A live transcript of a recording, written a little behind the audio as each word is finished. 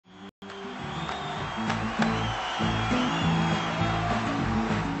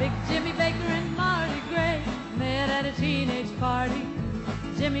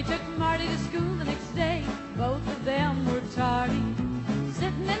Jimmy took Marty to school the next day. Both of them were tardy,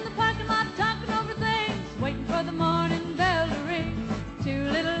 sitting in the parking lot talking over things, waiting for the morning bell to ring. Two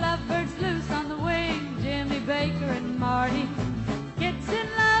little lovebirds loose on the wing, Jimmy Baker and Marty. Kids in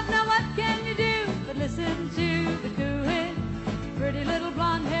love, now what can you do but listen to the cooing? Pretty little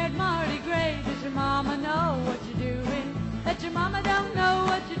blonde-haired Marty Gray, does your mama know what you're doing? That your mama don't know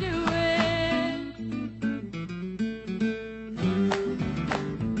what you're doing.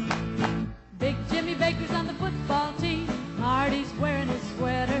 Big Jimmy Baker's on the football team, Marty's wearing his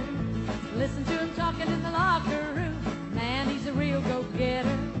sweater. Listen to him talking in the locker room, man, he's a real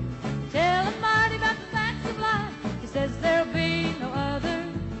go-getter. Telling Marty about the facts of life, he says there'll be no other.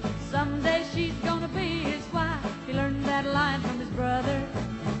 Someday she's gonna be his wife, he learned that line from his brother.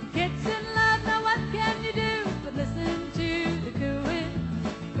 Kids in love, now what can you do but listen to the cooing?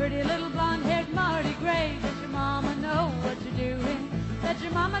 Pretty little blonde-haired Marty Gray, does your mama know what you're doing? That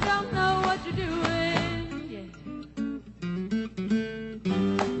your mama don't know what you're doing, yeah.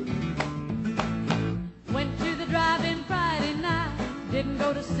 Went to the drive-in Friday night, didn't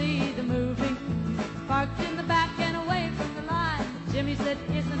go to see the movie.